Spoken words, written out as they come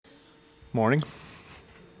Morning,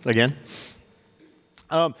 again.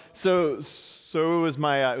 So it was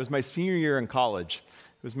my senior year in college.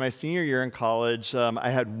 It was my senior year in college. I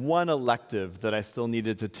had one elective that I still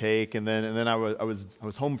needed to take, and then I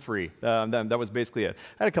was home free. That was basically it.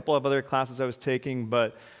 I had a couple of other classes I was taking,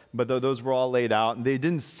 but those were all laid out, and they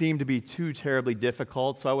didn't seem to be too terribly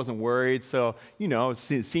difficult, so I wasn't worried. So,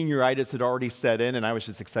 senioritis had already set in, and I was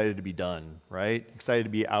just excited to be done, right? Excited to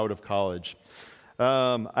be out of college.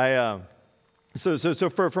 So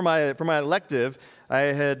for my elective, I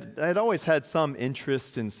had always had some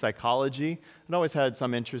interest in psychology. I'd always had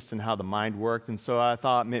some interest in how the mind worked, and so I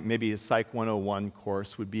thought maybe a Psych 101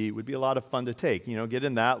 course would be a lot of fun to take. Get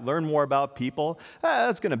in that, learn more about people.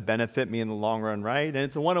 That's going to benefit me in the long run, right? And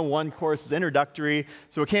it's a 101 course, it's introductory,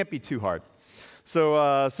 so it can't be too hard. So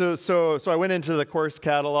I went into the course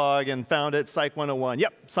catalog and found it, Psych 101.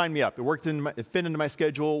 Yep, sign me up. It fit into my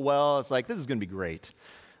schedule well. It's like, this is going to be great.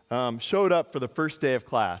 Showed up for the first day of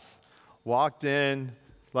class. Walked in,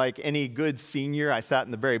 like any good senior, I sat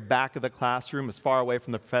in the very back of the classroom, as far away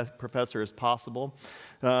from the professor as possible.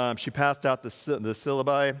 She passed out the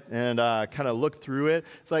syllabi and kind of looked through it.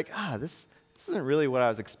 It's like, this isn't really what I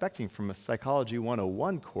was expecting from a Psychology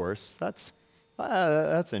 101 course. That's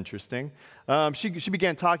interesting. She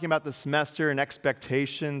began talking about the semester and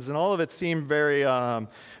expectations, and all of it seemed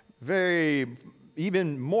very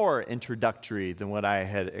even more introductory than what I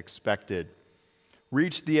had expected.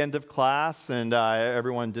 Reached the end of class, and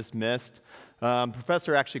everyone dismissed.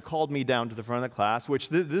 Professor actually called me down to the front of the class, which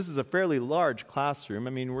this is a fairly large classroom. I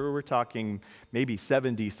mean, we're talking maybe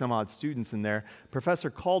 70 some odd students in there. Professor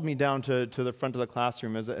called me down to the front of the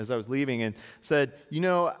classroom as I was leaving and said,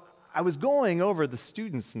 I was going over the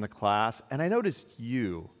students in the class, and I noticed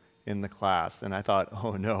you in the class. And I thought,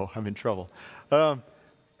 oh no, I'm in trouble.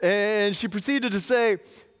 And she proceeded to say,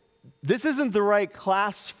 this isn't the right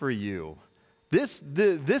class for you. This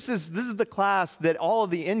is the class that all of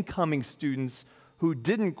the incoming students who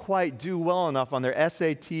didn't quite do well enough on their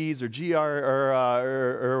SATs or GR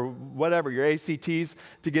or whatever, your ACTs,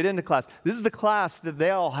 to get into class. This is the class that they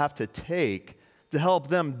all have to take to help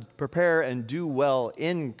them prepare and do well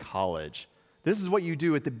in college. This is what you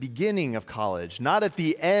do at the beginning of college, not at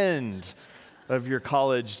the end of your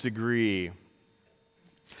college degree.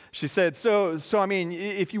 She said, so I mean,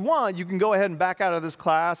 if you want, you can go ahead and back out of this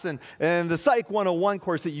class, and the Psych 101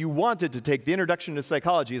 course that you wanted to take, the Introduction to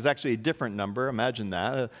Psychology, is actually a different number. Imagine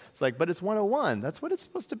that. It's like, but it's 101. That's what it's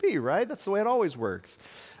supposed to be, right? That's the way it always works.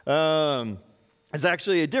 It's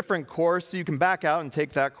actually a different course, so you can back out and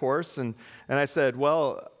take that course. And I said,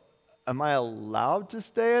 well, am I allowed to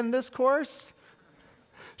stay in this course?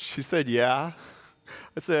 She said, yeah.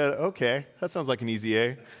 I said, okay, that sounds like an easy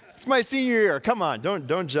A. It's my senior year. Come on,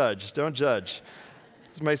 don't judge. Don't judge.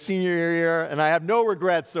 It's my senior year, and I have no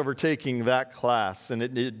regrets over taking that class, and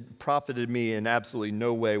it profited me in absolutely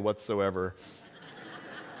no way whatsoever.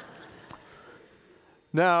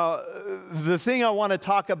 Now, the thing I want to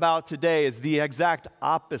talk about today is the exact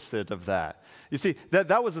opposite of that. You see,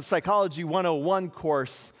 that was a Psychology 101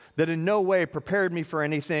 course that in no way prepared me for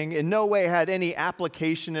anything, in no way had any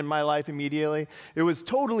application in my life immediately. It was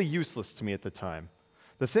totally useless to me at the time.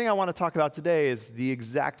 The thing I want to talk about today is the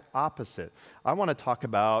exact opposite. I want to talk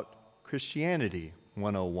about Christianity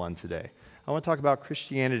 101 today. I want to talk about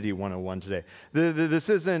Christianity 101 today. This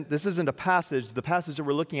isn't a passage. The passage that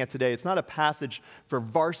we're looking at today, it's not a passage for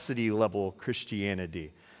varsity level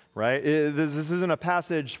Christianity, right? This isn't a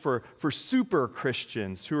passage for super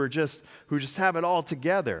Christians who just have it all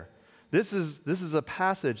together. This is a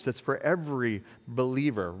passage that's for every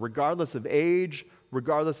believer, regardless of age,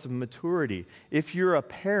 regardless of maturity. If you're a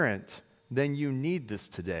parent, then you need this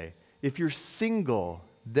today. If you're single,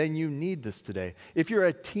 then you need this today. If you're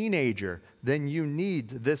a teenager, then you need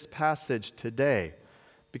this passage today.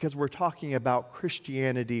 Because we're talking about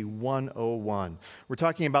Christianity 101. We're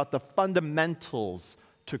talking about the fundamentals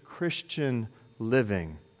to Christian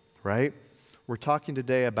living, right? We're talking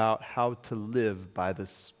today about how to live by the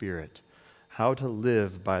Spirit. How to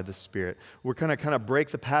live by the Spirit. We're going to kind of break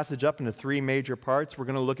the passage up into three major parts. We're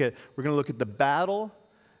going to look at the battle,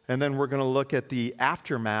 and then we're going to look at the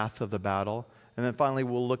aftermath of the battle, and then finally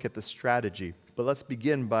we'll look at the strategy. But let's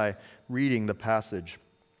begin by reading the passage.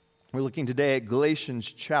 We're looking today at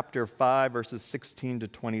Galatians chapter 5, verses 16 to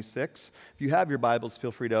 26. If you have your Bibles,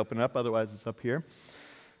 feel free to open it up. Otherwise, it's up here.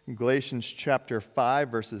 Galatians chapter 5,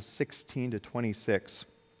 verses 16 to 26.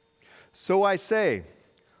 So I say,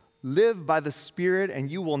 live by the Spirit,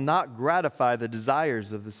 and you will not gratify the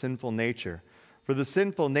desires of the sinful nature. For the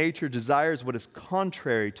sinful nature desires what is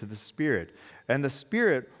contrary to the Spirit, and the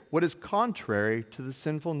Spirit what is contrary to the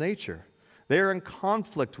sinful nature. They are in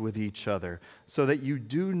conflict with each other, so that you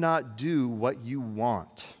do not do what you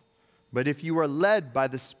want. But if you are led by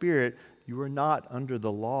the Spirit, you are not under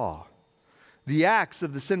the law. The acts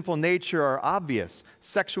of the sinful nature are obvious: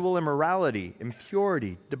 sexual immorality,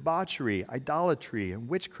 impurity, debauchery, idolatry, and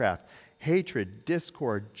witchcraft, hatred,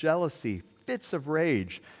 discord, jealousy, fits of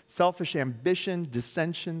rage, selfish ambition,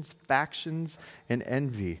 dissensions, factions, and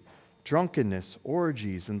envy, drunkenness,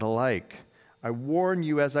 orgies, and the like. I warn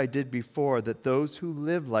you, as I did before, that those who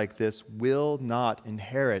live like this will not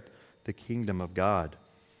inherit the kingdom of God.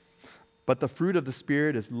 But the fruit of the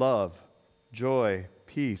Spirit is love, joy,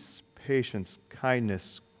 peace, patience,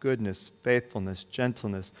 kindness, goodness, faithfulness,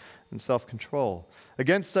 gentleness, and self-control.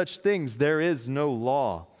 Against such things there is no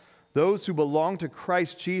law. Those who belong to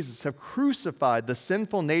Christ Jesus have crucified the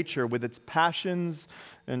sinful nature with its passions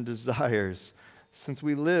and desires. Since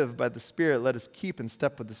we live by the Spirit, let us keep in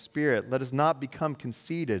step with the Spirit. Let us not become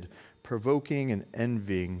conceited, provoking and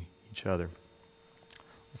envying each other.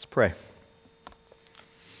 Let's pray.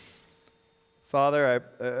 Father,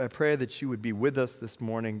 I pray that you would be with us this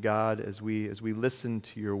morning, God, as we listen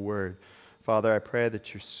to your word. Father, I pray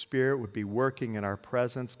that your Spirit would be working in our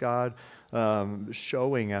presence, God,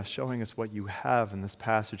 showing us what you have in this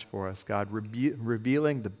passage for us, God,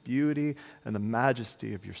 revealing the beauty and the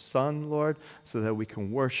majesty of your Son, Lord, so that we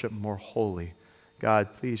can worship more wholly. God,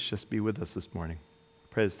 please just be with us this morning. I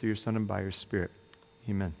pray this through your Son and by your Spirit.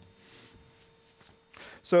 Amen.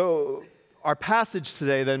 So, our passage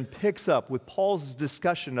today then picks up with Paul's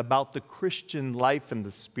discussion about the Christian life in the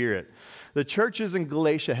Spirit. The churches in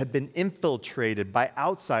Galatia had been infiltrated by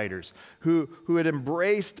outsiders who had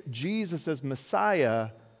embraced Jesus as Messiah,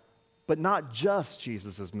 but not just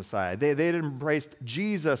Jesus as Messiah. They had embraced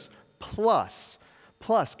Jesus plus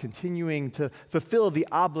continuing to fulfill the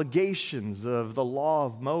obligations of the law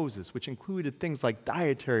of Moses, which included things like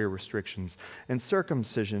dietary restrictions and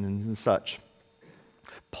circumcision and such.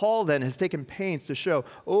 Paul then has taken pains to show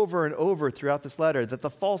over and over throughout this letter that the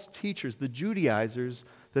false teachers, the Judaizers,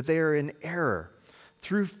 that they are in error.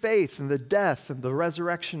 Through faith in the death and the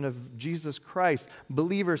resurrection of Jesus Christ,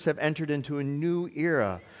 believers have entered into a new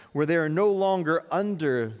era where they are no longer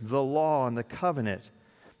under the law and the covenant.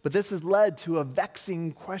 But this has led to a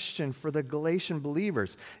vexing question for the Galatian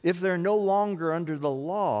believers. If they're no longer under the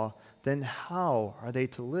law, then how are they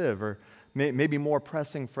to live? Or maybe more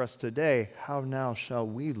pressing for us today, how now shall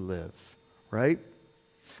we live, right?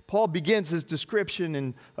 Paul begins his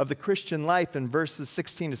description of the Christian life in verses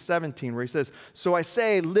 16 to 17, where he says, "So I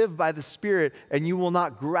say, live by the Spirit, and you will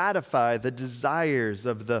not gratify the desires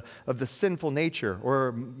of the sinful nature,"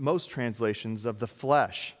 or most translations, of the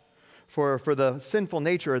flesh. For the sinful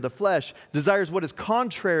nature, or the flesh, desires what is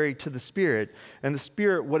contrary to the Spirit, and the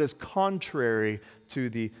Spirit what is contrary to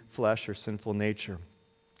the flesh or sinful nature.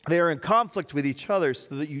 They are in conflict with each other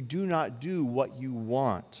so that you do not do what you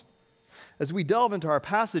want. As we delve into our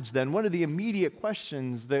passage then, one of the immediate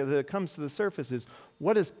questions that comes to the surface is,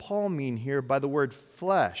 what does Paul mean here by the word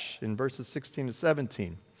flesh in verses 16 to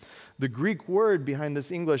 17? The Greek word behind this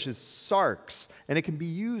English is sarx, and it can be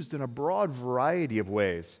used in a broad variety of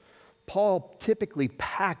ways. Paul typically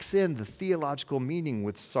packs in the theological meaning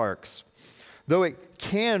with sarx. Though it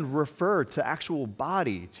can refer to actual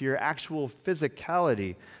body, to your actual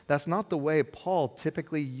physicality, that's not the way Paul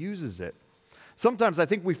typically uses it. Sometimes I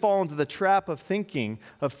think we fall into the trap of thinking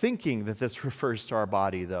that this refers to our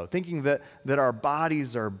body, though, thinking that our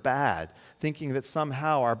bodies are bad, thinking that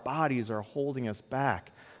somehow our bodies are holding us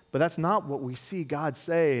back. But that's not what we see God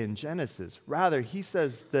say in Genesis. Rather, he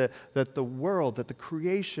says that the world, that the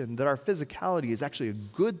creation, that our physicality is actually a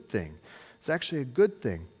good thing. It's actually a good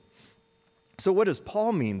thing. So what does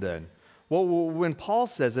Paul mean then? Well, when Paul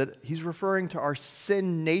says it, he's referring to our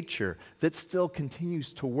sin nature that still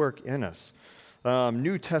continues to work in us.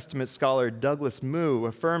 New Testament scholar Douglas Moo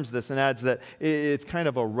affirms this and adds that it's kind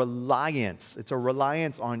of a reliance. It's a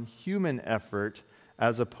reliance on human effort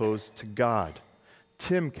as opposed to God.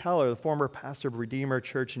 Tim Keller, the former pastor of Redeemer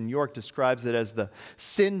Church in New York, describes it as the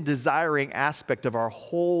sin-desiring aspect of our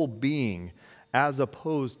whole being as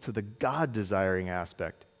opposed to the God-desiring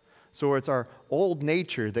aspect. So it's our old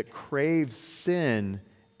nature that craves sin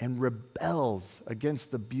and rebels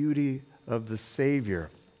against the beauty of the Savior.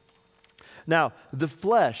 Now, this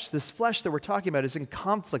flesh that we're talking about is in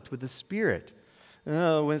conflict with the Spirit.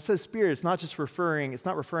 When it says Spirit, it's not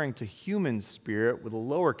referring to human spirit with a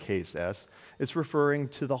lowercase s. It's referring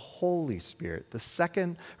to the Holy Spirit, the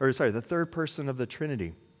third person of the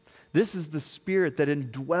Trinity. This is the Spirit that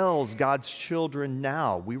indwells God's children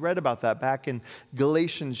now. We read about that back in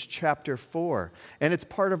Galatians chapter 4. And it's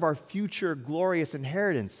part of our future glorious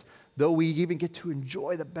inheritance. though we even get to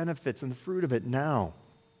enjoy the benefits and the fruit of it now.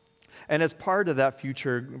 And as part of that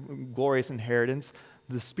future glorious inheritance,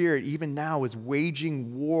 the Spirit even now is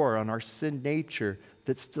waging war on our sin nature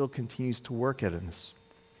that still continues to work at us.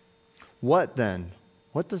 What then?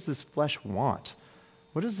 What does this flesh want?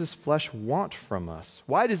 What does this flesh want from us?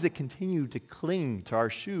 Why does it continue to cling to our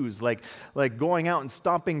shoes, like going out and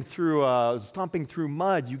stomping through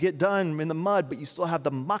mud? You get done in the mud, but you still have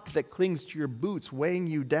the muck that clings to your boots, weighing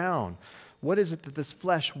you down. What is it that this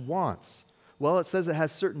flesh wants? Well, it says it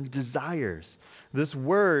has certain desires. This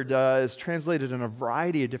word is translated in a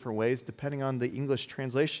variety of different ways, depending on the English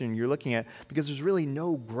translation you're looking at, because there's really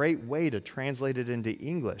no great way to translate it into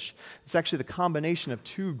English. It's actually the combination of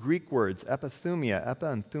two Greek words, epithumia,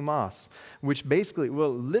 epa and thumos, which basically,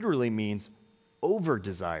 well, literally means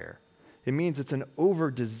over-desire. It means it's an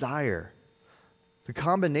over-desire. The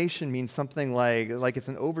combination means something like it's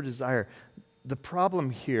an over-desire. The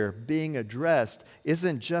problem here being addressed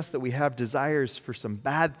isn't just that we have desires for some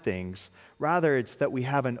bad things. Rather, it's that we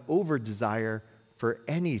have an over-desire for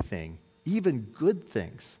anything, even good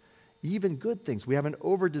things. Even good things. We have an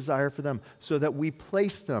over-desire for them so that we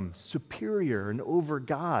place them superior and over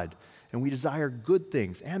God. And we desire good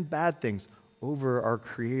things and bad things over our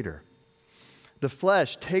Creator. The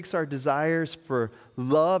flesh takes our desires for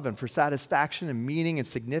love and for satisfaction and meaning and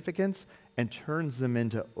significance and turns them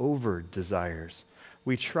into over-desires.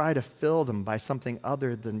 We try to fill them by something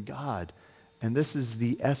other than God. And this is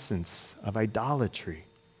the essence of idolatry.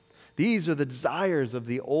 These are the desires of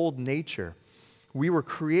the old nature. We were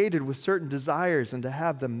created with certain desires and to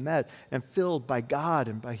have them met and filled by God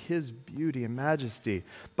and by His beauty and majesty.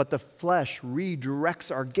 But the flesh redirects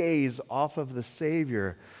our gaze off of the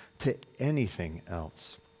Savior to anything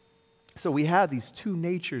else. So we have these two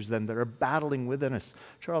natures then that are battling within us.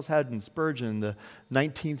 Charles Haddon Spurgeon, the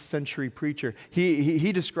 19th century preacher,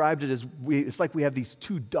 he described it as it's like we have these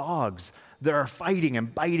two dogs that are fighting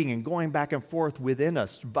and biting and going back and forth within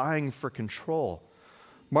us, vying for control.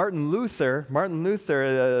 Martin Luther,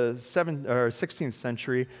 16th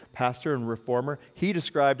century pastor and reformer, he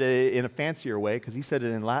described it in a fancier way because he said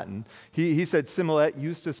it in Latin. He said simul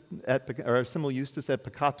justus et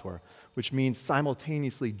peccator, which means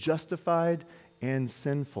simultaneously justified and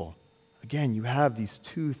sinful. Again, you have these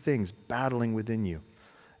two things battling within you.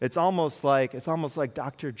 It's almost like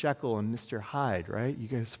Dr. Jekyll and Mr. Hyde, right? You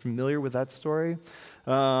guys familiar with that story?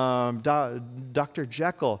 Dr.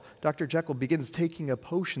 Jekyll begins taking a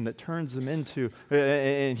potion that turns him into,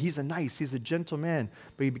 and he's a gentle man,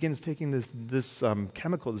 but he begins taking this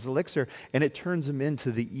chemical, this elixir, and it turns him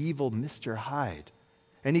into the evil Mr. Hyde.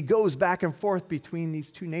 And he goes back and forth between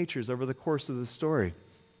these two natures over the course of the story.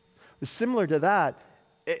 It's similar to that,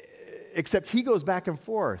 except he goes back and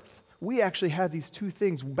forth. We actually have these two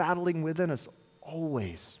things battling within us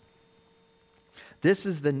always. This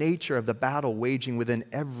is the nature of the battle waging within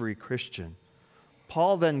every Christian.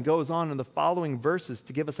 Paul then goes on in the following verses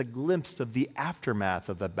to give us a glimpse of the aftermath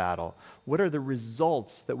of the battle. What are the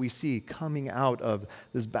results that we see coming out of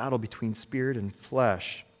this battle between spirit and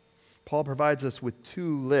flesh? Paul provides us with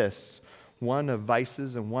two lists, one of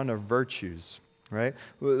vices and one of virtues. Right?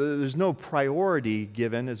 There's no priority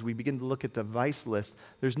given as we begin to look at the vice list.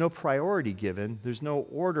 There's no priority given. There's no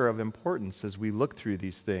order of importance as we look through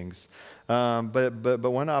these things. But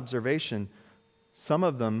one observation, some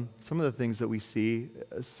of the things that we see,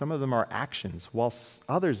 some of them are actions, while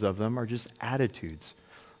others of them are just attitudes,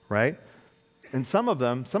 right? And some of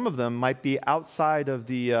them might be outside of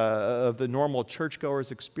the normal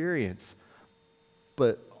churchgoer's experience,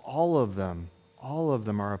 but all of them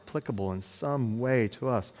are applicable in some way to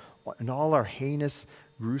us. And all are heinous,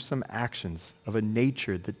 gruesome actions of a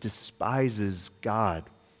nature that despises God.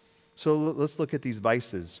 So let's look at these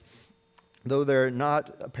vices. Though they're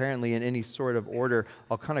not apparently in any sort of order,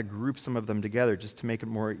 I'll kind of group some of them together just to make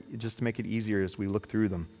it easier as we look through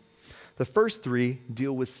them. The first three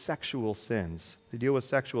deal with sexual sins. They deal with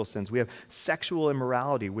sexual sins. We have sexual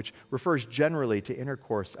immorality, which refers generally to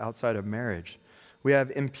intercourse outside of marriage. We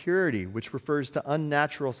have impurity, which refers to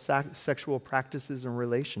unnatural sexual practices and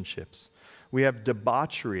relationships. We have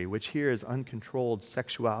debauchery, which here is uncontrolled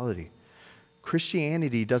sexuality.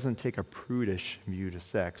 Christianity doesn't take a prudish view to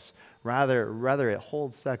sex. Rather, it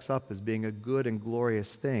holds sex up as being a good and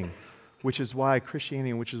glorious thing, which is why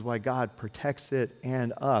Christianity, which is why God protects it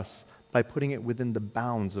and us by putting it within the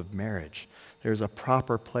bounds of marriage. There's a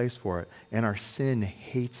proper place for it, and our sin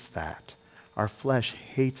hates that. Our flesh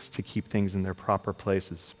hates to keep things in their proper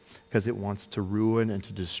places because it wants to ruin and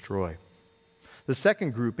to destroy. The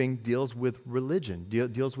second grouping deals with religion,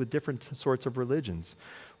 deals with different sorts of religions.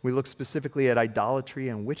 We look specifically at idolatry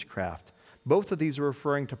and witchcraft. Both of these are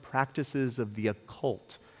referring to practices of the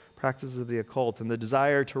occult. Practices of the occult and the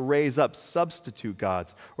desire to raise up substitute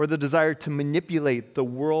gods, or the desire to manipulate the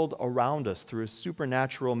world around us through a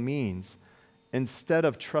supernatural means instead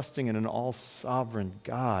of trusting in an all-sovereign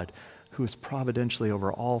God who is providentially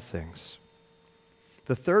over all things.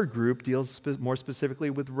 The third group deals more specifically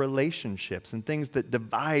with relationships and things that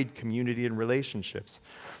divide community and relationships.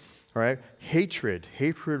 All right? Hatred.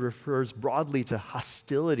 Hatred refers broadly to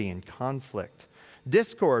hostility and conflict.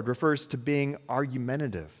 Discord refers to being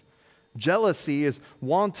argumentative. Jealousy is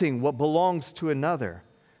wanting what belongs to another.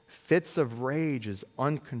 Fits of rage is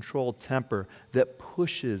uncontrolled temper that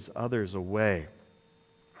pushes others away.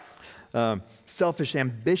 Selfish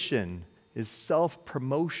ambition is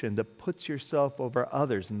self-promotion that puts yourself over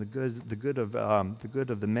others and the good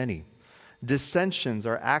of the many. Dissensions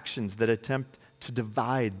are actions that attempt to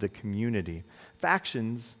divide the community.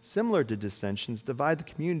 Factions, similar to dissensions, divide the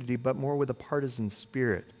community, but more with a partisan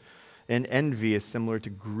spirit. And envy is similar to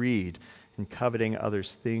greed and coveting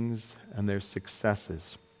others' things and their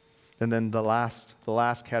successes. And then the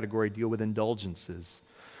last category deal with indulgences,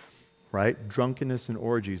 right? Drunkenness and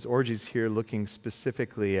orgies. Orgies here looking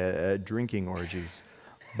specifically at drinking orgies,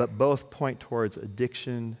 but both point towards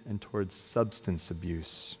addiction and towards substance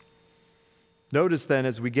abuse. Notice then,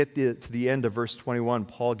 as we get to the end of verse 21,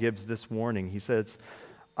 Paul gives this warning. He says,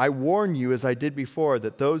 I warn you, as I did before,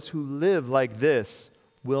 that those who live like this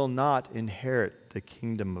will not inherit the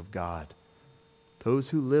kingdom of God. Those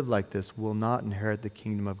who live like this will not inherit the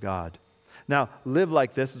kingdom of God. Now, live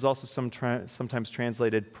like this is also sometimes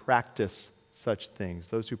translated practice such things.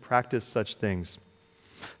 Those who practice such things.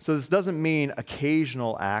 So this doesn't mean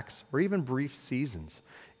occasional acts or even brief seasons.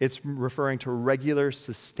 It's referring to regular,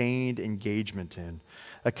 sustained engagement in,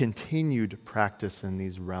 a continued practice in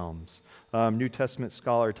these realms. New Testament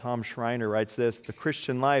scholar Tom Schreiner writes this, the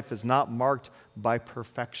Christian life is not marked by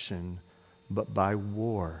perfection, but by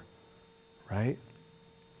war, right?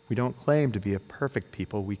 We don't claim to be a perfect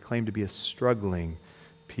people. We claim to be a struggling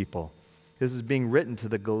people. This is being written to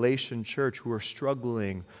the Galatian church who are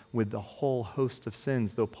struggling with the whole host of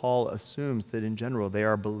sins, though Paul assumes that in general they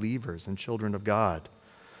are believers and children of God.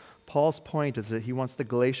 Paul's point is that he wants the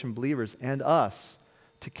Galatian believers and us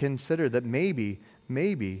to consider that maybe,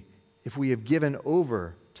 if we have given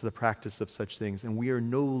over to the practice of such things and we are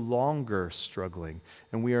no longer struggling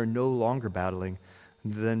and we are no longer battling,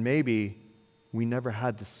 then maybe we never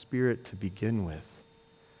had the Spirit to begin with.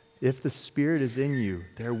 If the Spirit is in you,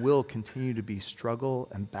 there will continue to be struggle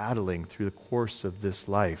and battling through the course of this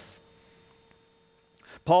life.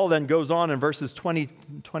 Paul then goes on in verses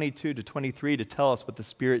 22 to 23 to tell us what the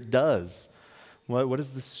Spirit does. What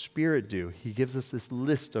does the Spirit do? He gives us this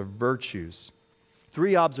list of virtues.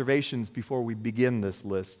 3 observations before we begin this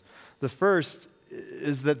list. The first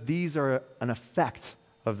is that these are an effect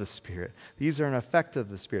of the Spirit. These are an effect of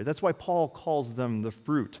the Spirit. That's why Paul calls them the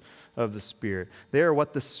fruit of the Spirit. They are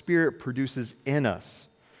what the Spirit produces in us.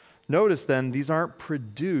 Notice then, these aren't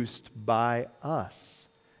produced by us.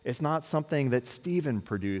 It's not something that Stephen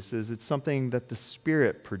produces. It's something that the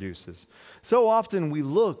Spirit produces. So often we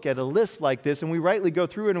look at a list like this and we rightly go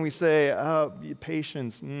through it and we say, oh,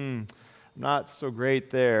 patience, not so great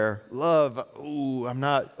there. Love, I'm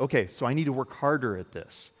not. Okay, so I need to work harder at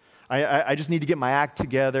this. I just need to get my act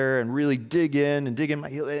together and really dig in my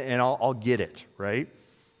heel, and I'll get it, right?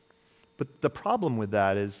 But the problem with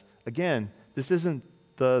that is, again, this isn't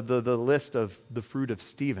the list of the fruit of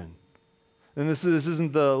Stephen. And this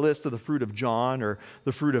isn't the list of the fruit of John or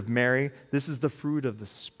the fruit of Mary. This is the fruit of the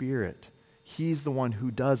Spirit. He's the one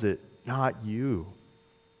who does it, not you.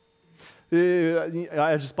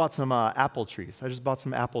 I just bought some apple trees. I just bought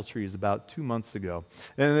some apple trees about 2 months ago.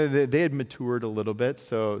 And they had matured a little bit,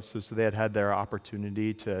 so they had their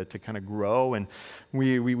opportunity to kind of grow. And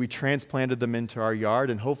we transplanted them into our yard,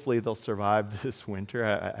 and hopefully they'll survive this winter.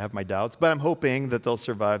 I have my doubts, but I'm hoping that they'll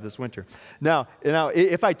survive this winter. Now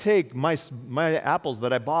if I take my apples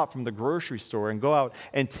that I bought from the grocery store and go out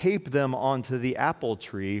and tape them onto the apple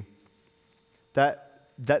tree, that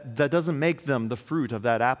doesn't make them the fruit of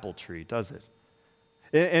that apple tree, does it?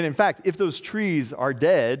 And in fact, if those trees are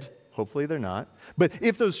dead, hopefully they're not, but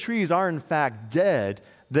if those trees are in fact dead,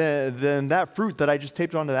 then that fruit that I just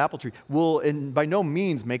taped onto the apple tree will by no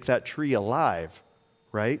means make that tree alive,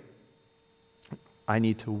 right? I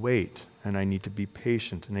need to wait, and I need to be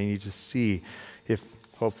patient, and I need to see if,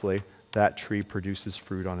 hopefully, that tree produces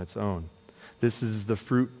fruit on its own. This is the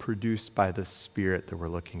fruit produced by the Spirit that we're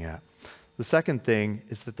looking at. The second thing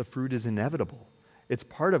is that the fruit is inevitable. It's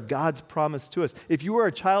part of God's promise to us. If you are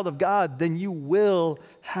a child of God, then you will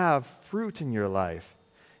have fruit in your life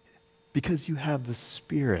because you have the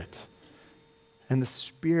Spirit. And the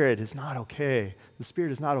Spirit is not okay. The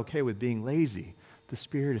Spirit is not okay with being lazy. The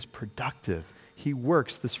Spirit is productive. He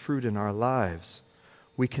works this fruit in our lives.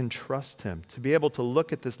 We can trust Him. To be able to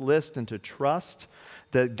look at this list and to trust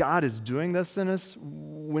that God is doing this in us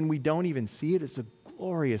when we don't even see it is a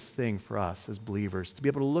glorious thing for us as believers. To be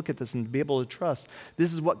able to look at this and be able to trust,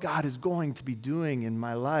 this is what God is going to be doing in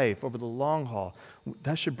my life over the long haul.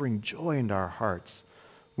 That should bring joy into our hearts.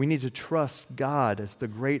 We need to trust God as the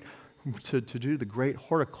great, to do the great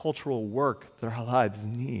horticultural work that our lives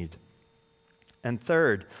need. And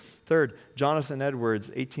third, Jonathan Edwards,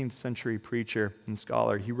 18th century preacher and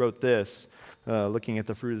scholar, he wrote this, looking at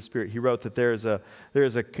the fruit of the Spirit. He wrote that there is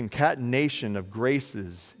a concatenation of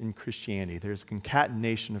graces in Christianity. There's a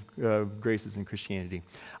concatenation of graces in Christianity.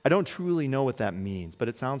 I don't truly know what that means, but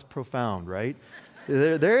it sounds profound, right?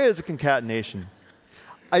 There is a concatenation.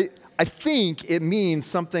 I think it means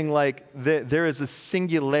something like there is a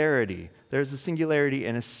singularity. There's a singularity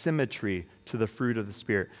and a symmetry to the fruit of the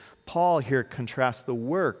Spirit. Paul here contrasts the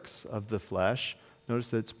works of the flesh, notice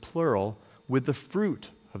that it's plural, with the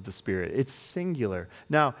fruit of the Spirit. It's singular.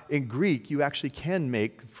 Now, in Greek, you actually can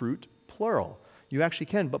make fruit plural. You actually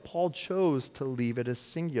can, but Paul chose to leave it as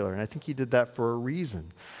singular, and I think he did that for a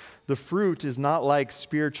reason. The fruit is not like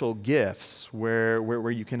spiritual gifts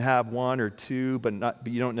where you can have one or two, but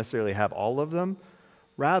you don't necessarily have all of them.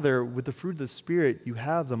 Rather, with the fruit of the Spirit, you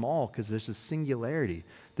have them all because there's a singularity.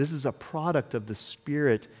 This is a product of the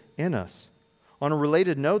Spirit in us. On a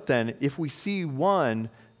related note then, if we see one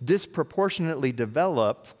disproportionately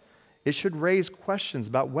developed, it should raise questions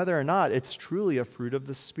about whether or not it's truly a fruit of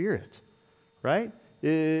the Spirit, right?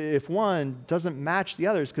 If one doesn't match the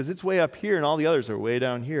others because it's way up here and all the others are way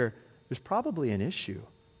down here, there's probably an issue.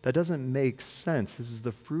 That doesn't make sense. This is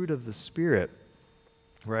the fruit of the Spirit,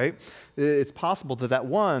 right? It's possible that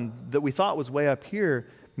one that we thought was way up here,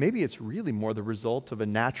 maybe it's really more the result of a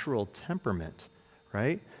natural temperament,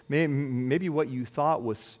 right? Maybe what you thought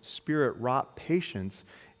was Spirit-wrought patience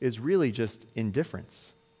is really just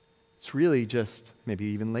indifference. It's really just maybe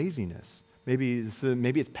even laziness. Maybe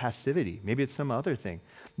it's passivity. Maybe it's some other thing.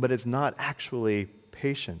 But it's not actually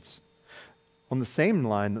patience. On the same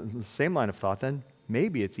line of thought then,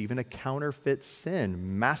 maybe it's even a counterfeit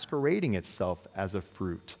sin masquerading itself as a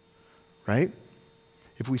fruit, right?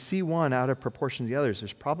 If we see one out of proportion to the others,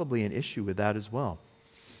 there's probably an issue with that as well.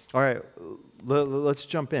 All right, let's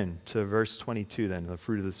jump in to verse 22 then, the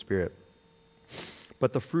fruit of the Spirit.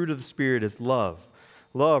 But the fruit of the Spirit is love.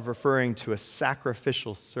 Love referring to a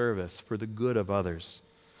sacrificial service for the good of others.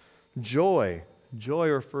 Joy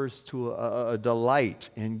refers to a delight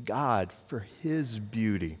in God for His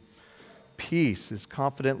beauty. Peace is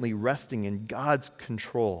confidently resting in God's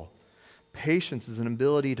control. Patience is an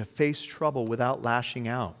ability to face trouble without lashing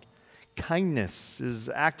out. Kindness is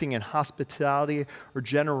acting in hospitality or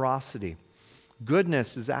generosity.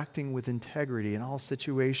 Goodness is acting with integrity in all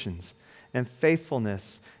situations. And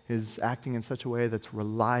faithfulness is acting in such a way that's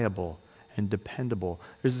reliable and dependable.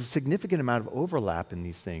 There's a significant amount of overlap in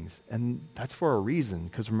these things, and that's for a reason,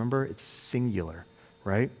 because remember, it's singular,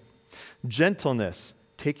 right? Gentleness,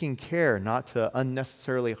 taking care not to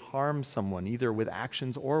unnecessarily harm someone, either with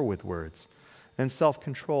actions or with words. And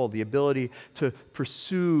self-control, the ability to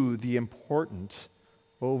pursue the important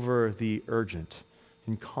over the urgent,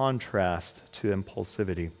 in contrast to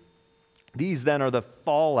impulsivity. These then are the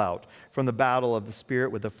fallout from the battle of the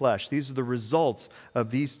Spirit with the flesh. These are the results of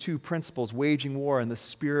these two principles, waging war and the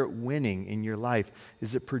Spirit winning in your life,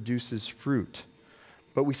 is it produces fruit.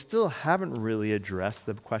 But we still haven't really addressed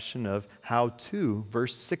the question of how to,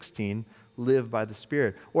 verse 16, live by the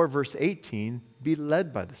Spirit, or verse 18, be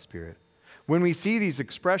led by the Spirit. When we see these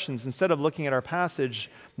expressions, instead of looking at our passage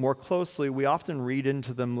more closely, we often read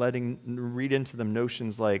into them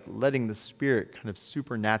notions like letting the Spirit kind of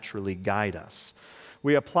supernaturally guide us.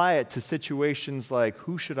 We apply it to situations like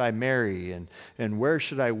who should I marry and where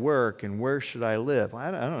should I work and where should I live?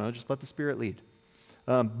 I don't know, just let the Spirit lead.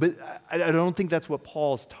 But I don't think that's what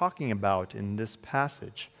Paul's talking about in this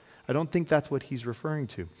passage. I don't think that's what he's referring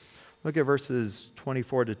to. Look at verses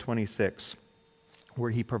 24 to 26. Where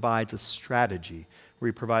he provides a strategy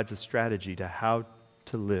to how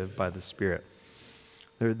to live by the Spirit.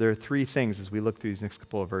 There are three things as we look through these next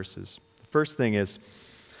couple of verses. The first thing is,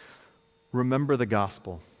 remember the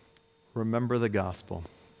gospel. Remember the gospel.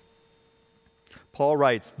 Paul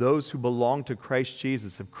writes, those who belong to Christ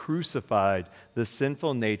Jesus have crucified the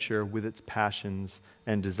sinful nature with its passions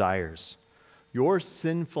and desires. Your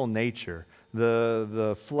sinful nature,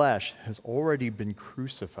 the flesh, has already been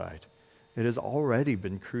crucified. It has already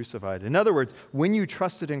been crucified. In other words, when you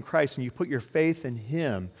trusted in Christ and you put your faith in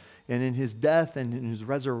Him, and in his death and in his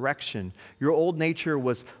resurrection. Your old nature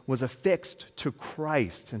was affixed to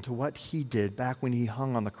Christ and to what he did back when he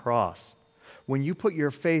hung on the cross. When you put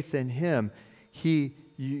your faith in him,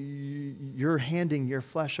 you're handing your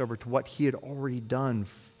flesh over to what he had already done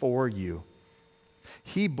for you.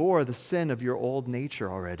 He bore the sin of your old nature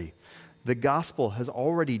already. The gospel has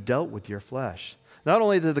already dealt with your flesh. Not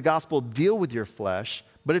only did the gospel deal with your flesh,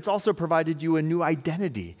 but it's also provided you a new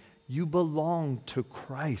identity. You belong to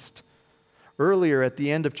Christ. Earlier at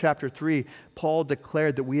the end of chapter 3, Paul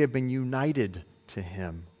declared that we have been united to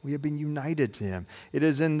him. We have been united to him. It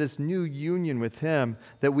is in this new union with him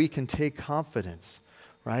that we can take confidence,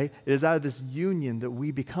 right? It is out of this union that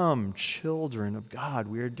we become children of God.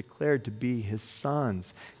 We are declared to be his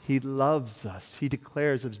sons. He loves us. He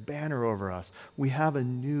declares his banner over us. We have a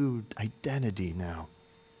new identity now,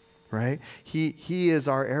 right? He is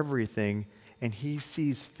our everything, and he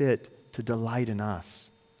sees fit to delight in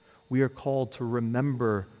us. We are called to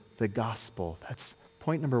remember the gospel. That's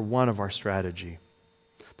point number 1 of our strategy.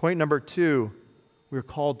 Point number 2, we're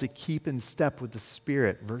called to keep in step with the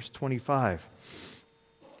Spirit. Verse 25.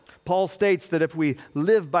 Paul states that if we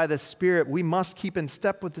live by the Spirit, we must keep in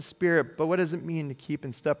step with the Spirit. But what does it mean to keep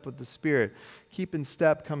in step with the Spirit? Keep in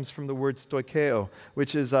step comes from the word stoikeo,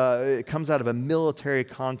 which is it comes out of a military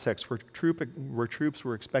context where troops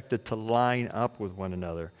were expected to line up with one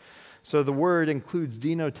another. So the word includes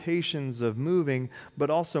denotations of moving, but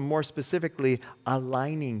also more specifically,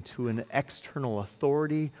 aligning to an external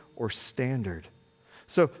authority or standard.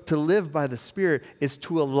 So to live by the Spirit is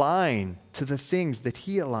to align to the things that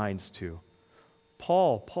he aligns to.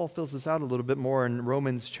 Paul fills this out a little bit more in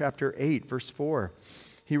Romans chapter 8, verse 4.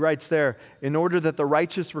 He writes there, in order that the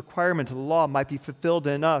righteous requirement of the law might be fulfilled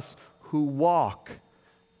in us who walk,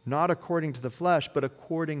 not according to the flesh, but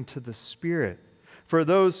according to the Spirit. For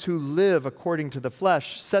those who live according to the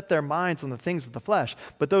flesh set their minds on the things of the flesh,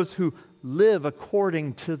 but those who live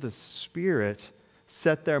according to the Spirit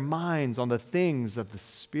set their minds on the things of the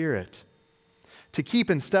Spirit. To keep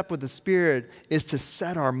in step with the Spirit is to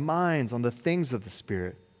set our minds on the things of the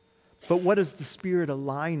Spirit. But what does the Spirit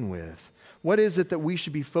align with? What is it that we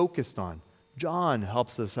should be focused on? John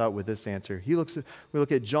helps us out with this answer. We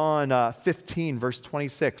look at John 15, verse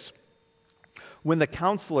 26. When the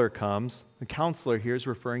counselor comes, the counselor here is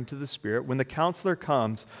referring to the Spirit. When the counselor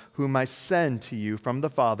comes, whom I send to you from the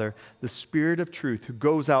Father, the Spirit of truth who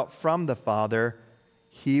goes out from the Father,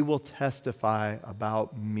 he will testify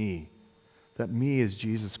about me. That me is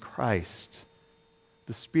Jesus Christ.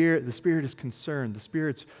 The Spirit is concerned.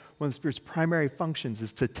 One of the Spirit's primary functions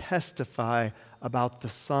is to testify about the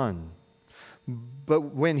Son. But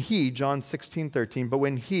when he, John 16:13, but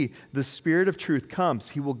when he, the Spirit of truth, comes,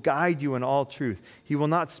 he will guide you in all truth. He will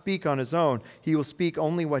not speak on his own. He will speak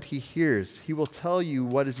only what he hears. He will tell you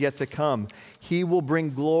what is yet to come. He will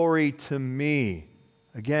bring glory to me.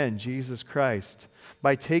 Again, Jesus Christ,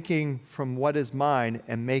 by taking from what is mine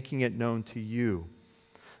and making it known to you.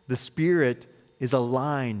 The Spirit is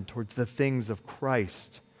aligned towards the things of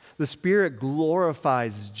Christ. The Spirit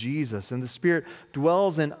glorifies Jesus, and the Spirit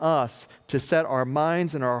dwells in us to set our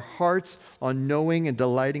minds and our hearts on knowing and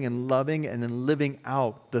delighting and loving and in living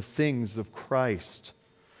out the things of Christ.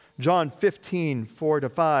 John 15,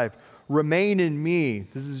 4-5, remain in me,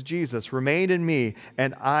 this is Jesus, remain in me,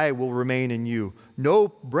 and I will remain in you. No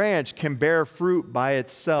branch can bear fruit by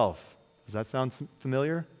itself. Does that sound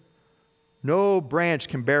familiar? No branch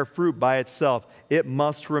can bear fruit by itself. It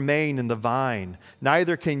must remain in the vine.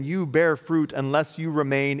 Neither can you bear fruit unless you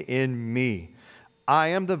remain in me. I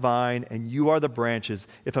am the vine, and you are the branches.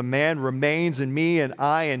 If a man remains in me and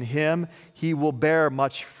I in him, he will bear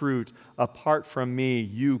much fruit. Apart from me,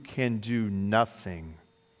 you can do nothing.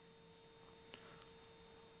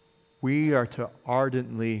 We are to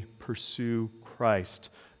ardently pursue Christ,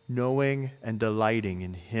 knowing and delighting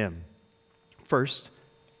in him. First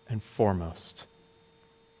and foremost,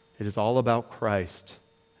 it is all about Christ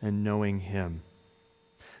and knowing him.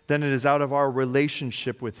 Then it is out of our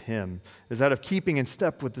relationship with him, it is out of keeping in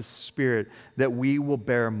step with the Spirit that we will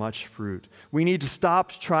bear much fruit. We need to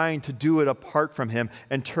stop trying to do it apart from him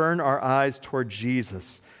and turn our eyes toward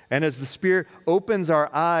Jesus. And as the Spirit opens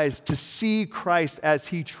our eyes to see Christ as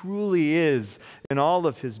he truly is in all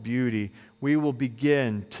of his beauty, we will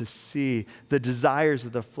begin to see the desires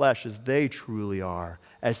of the flesh as they truly are,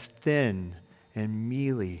 as thin and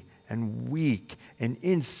mealy and weak and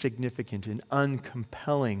insignificant and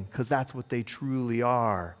uncompelling, because that's what they truly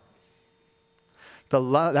are.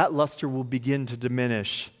 That luster will begin to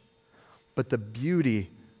diminish, but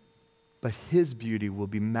his beauty will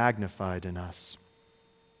be magnified in us.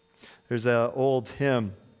 There's an old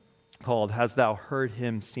hymn called Has Thou Heard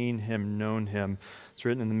Him, Seen Him, Known Him? It's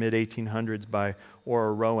written in the mid-1800s by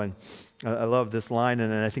Ora Rowan. I love this line,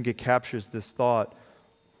 and I think it captures this thought.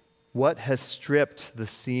 What has stripped the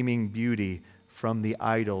seeming beauty from the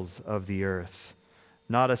idols of the earth?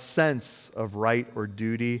 Not a sense of right or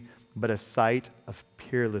duty, but a sight of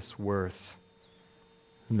peerless worth.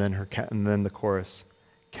 And then the chorus.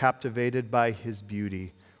 Captivated by his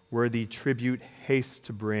beauty, worthy tribute haste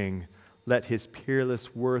to bring. Let his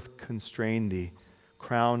peerless worth constrain thee.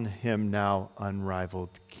 Crown him now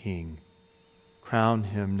unrivaled King. Crown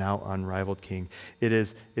him now unrivaled King. It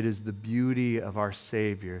is the beauty of our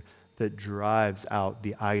Savior that drives out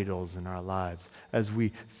the idols in our lives. As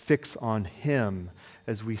we fix on him,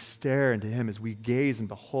 as we stare into him, as we gaze and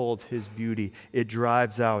behold his beauty, it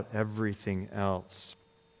drives out everything else.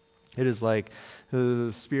 It is like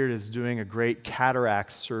the Spirit is doing a great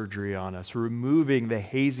cataract surgery on us, removing the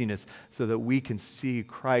haziness so that we can see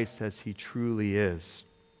Christ as he truly is.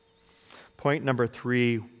 Point number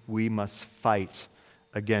 3, we must fight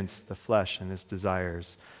against the flesh and its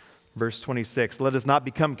desires. Verse 26, let us not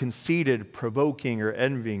become conceited, provoking or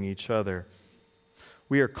envying each other.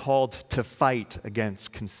 We are called to fight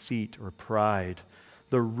against conceit or pride,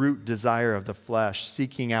 the root desire of the flesh,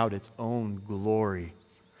 seeking out its own glory.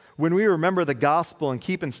 When we remember the gospel and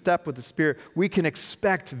keep in step with the Spirit, we can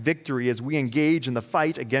expect victory as we engage in the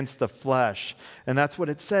fight against the flesh. And that's what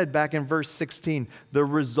it said back in verse 16. The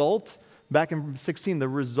result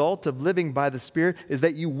of living by the Spirit is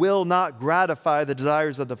that you will not gratify the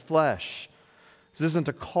desires of the flesh. This isn't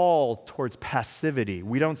a call towards passivity.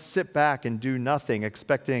 We don't sit back and do nothing,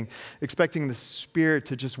 expecting the Spirit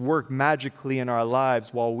to just work magically in our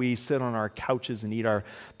lives while we sit on our couches and eat our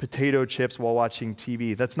potato chips while watching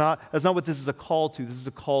TV. That's not what this is a call to. This is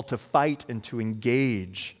a call to fight and to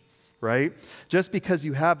engage, right? Just because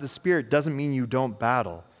you have the Spirit doesn't mean you don't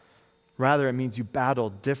battle. Rather, it means you battle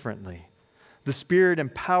differently. The Spirit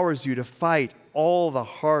empowers you to fight all the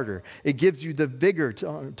harder. It gives you the vigor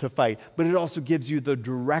to fight, but it also gives you the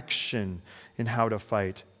direction in how to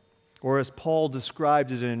fight. Or as Paul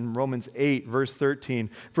described it in Romans 8, verse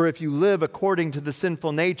 13, for if you live according to the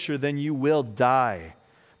sinful nature, then you will die.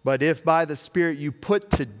 But if by the Spirit you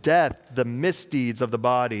put to death the misdeeds of the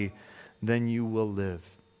body, then you will live.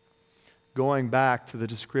 Going back to the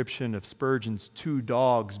description of Spurgeon's 2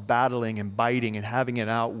 dogs battling and biting and having it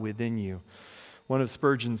out within you. One of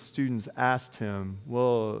Spurgeon's students asked him,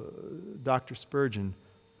 well, Dr. Spurgeon,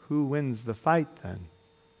 who wins the fight then?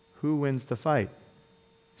 Who wins the fight?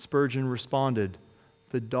 Spurgeon responded,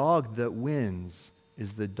 the dog that wins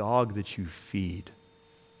is the dog that you feed.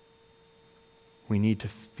 We need to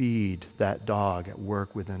feed that dog at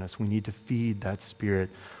work within us. We need to feed that Spirit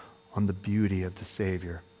on the beauty of the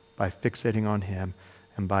Savior by fixating on him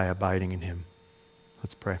and by abiding in him.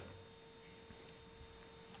 Let's pray.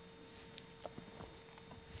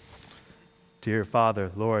 Dear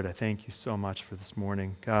Father, Lord, I thank you so much for this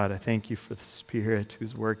morning. God, I thank you for the Spirit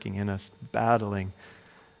who's working in us, battling.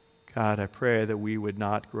 God, I pray that we would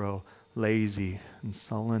not grow lazy and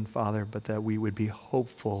sullen, Father, but that we would be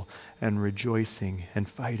hopeful and rejoicing and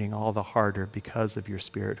fighting all the harder because of your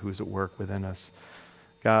Spirit who is at work within us.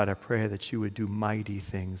 God, I pray that you would do mighty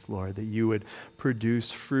things, Lord, that you would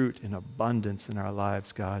produce fruit in abundance in our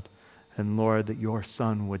lives, God, and Lord, that your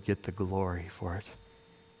Son would get the glory for it.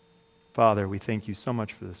 Father, we thank you so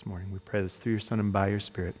much for this morning. We pray this through your Son and by your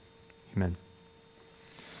Spirit. Amen.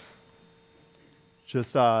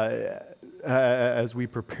 Just as we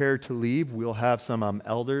prepare to leave, we'll have some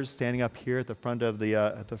elders standing up here at the front of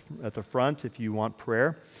at the front if you want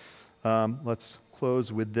prayer. Let's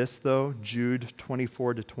close with this though, Jude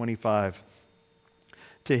 24-25.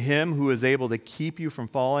 To him who is able to keep you from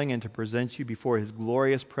falling and to present you before his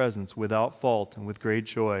glorious presence without fault and with great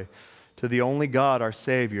joy. To the only God, our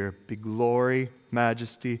Savior, be glory,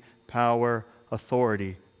 majesty, power,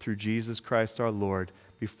 authority through Jesus Christ our Lord,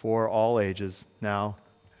 before all ages, now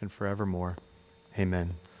and forevermore.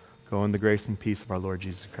 Amen. Go in the grace and peace of our Lord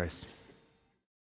Jesus Christ.